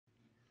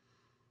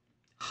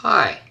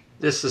Hi,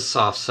 this is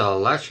Soft Cell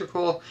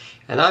Electrical,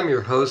 and I'm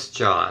your host,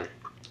 John.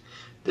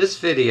 This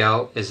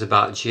video is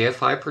about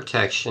GFI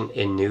protection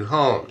in new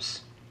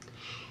homes.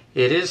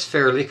 It is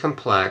fairly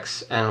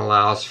complex and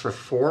allows for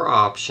 4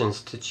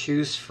 options to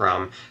choose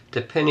from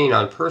depending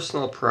on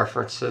personal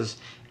preferences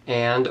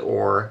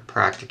and/or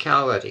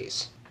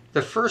practicalities.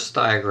 The first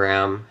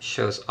diagram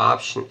shows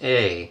option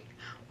A,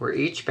 where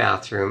each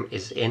bathroom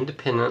is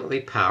independently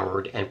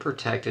powered and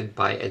protected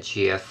by a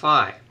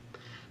GFI.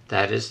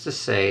 That is to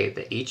say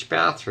that each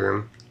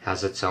bathroom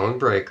has its own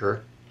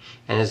breaker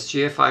and is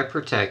GFI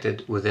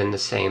protected within the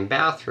same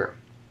bathroom.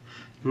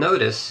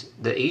 Notice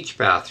that each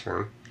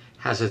bathroom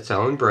has its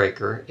own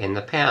breaker in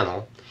the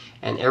panel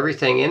and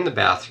everything in the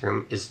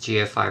bathroom is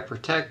GFI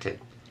protected: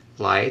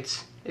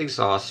 lights,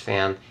 exhaust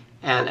fan,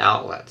 and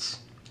outlets,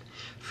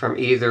 from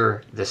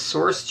either the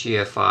source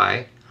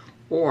GFI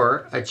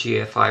or a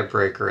GFI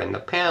breaker in the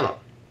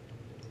panel.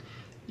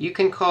 You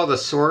can call the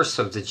source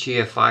of the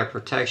GFI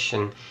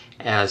protection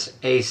as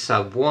A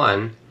sub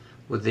 1,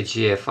 with the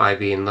GFI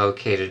being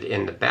located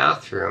in the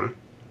bathroom,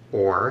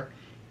 or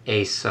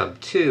A sub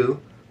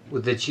 2,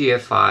 with the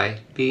GFI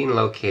being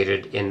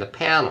located in the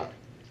panel.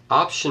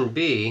 Option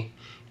B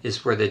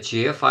is where the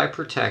GFI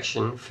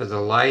protection for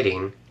the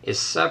lighting is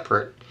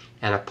separate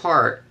and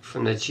apart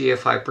from the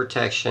GFI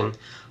protection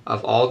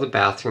of all the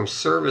bathroom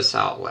service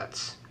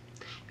outlets.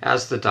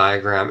 As the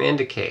diagram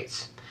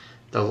indicates,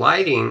 the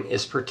lighting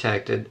is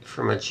protected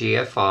from a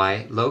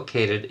GFI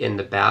located in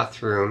the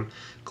bathroom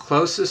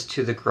closest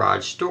to the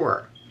garage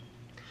door.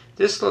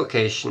 This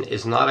location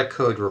is not a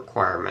code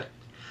requirement,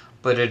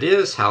 but it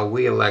is how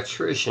we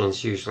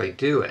electricians usually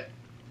do it.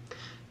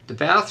 The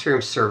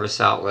bathroom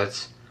service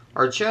outlets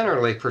are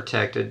generally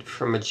protected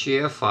from a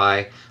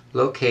GFI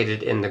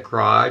located in the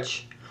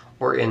garage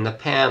or in the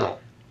panel.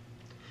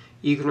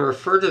 You can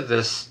refer to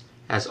this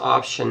as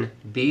option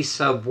B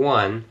sub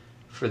 1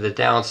 for the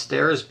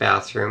downstairs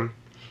bathroom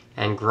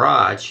and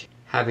garage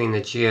having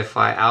the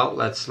GFI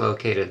outlets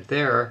located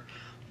there,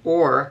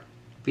 or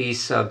B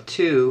sub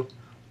 2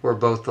 where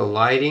both the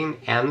lighting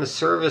and the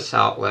service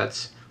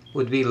outlets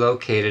would be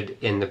located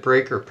in the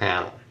breaker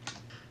panel.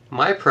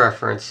 My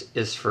preference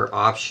is for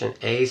option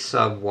A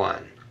sub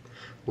 1,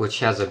 which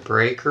has a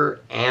breaker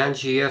and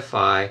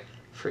GFI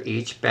for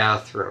each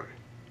bathroom.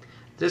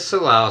 This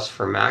allows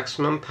for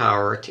maximum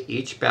power to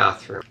each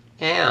bathroom,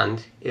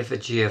 and if a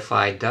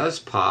GFI does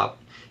pop,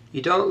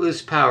 you don't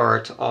lose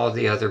power to all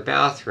the other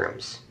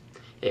bathrooms.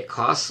 It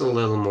costs a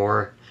little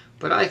more,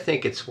 but I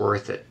think it's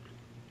worth it.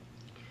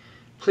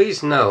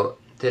 Please note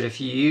that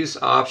if you use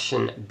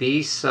option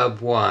B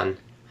sub 1,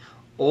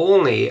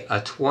 only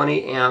a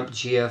 20 amp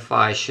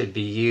GFI should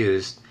be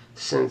used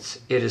since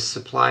it is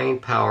supplying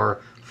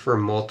power for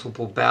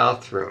multiple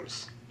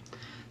bathrooms.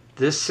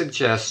 This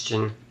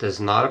suggestion does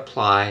not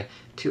apply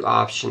to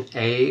option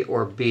A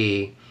or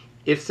B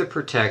if the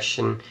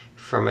protection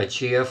from a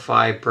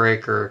GFI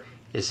breaker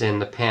is in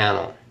the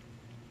panel.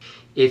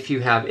 If you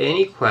have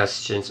any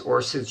questions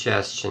or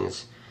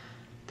suggestions,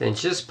 then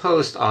just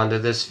post onto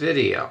this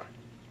video.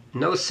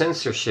 No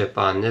censorship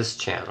on this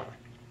channel.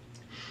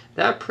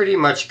 That pretty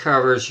much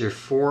covers your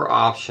 4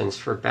 options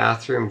for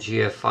bathroom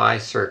GFI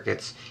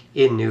circuits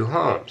in new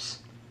homes.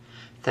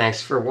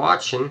 Thanks for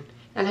watching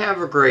and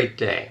have a great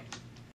day.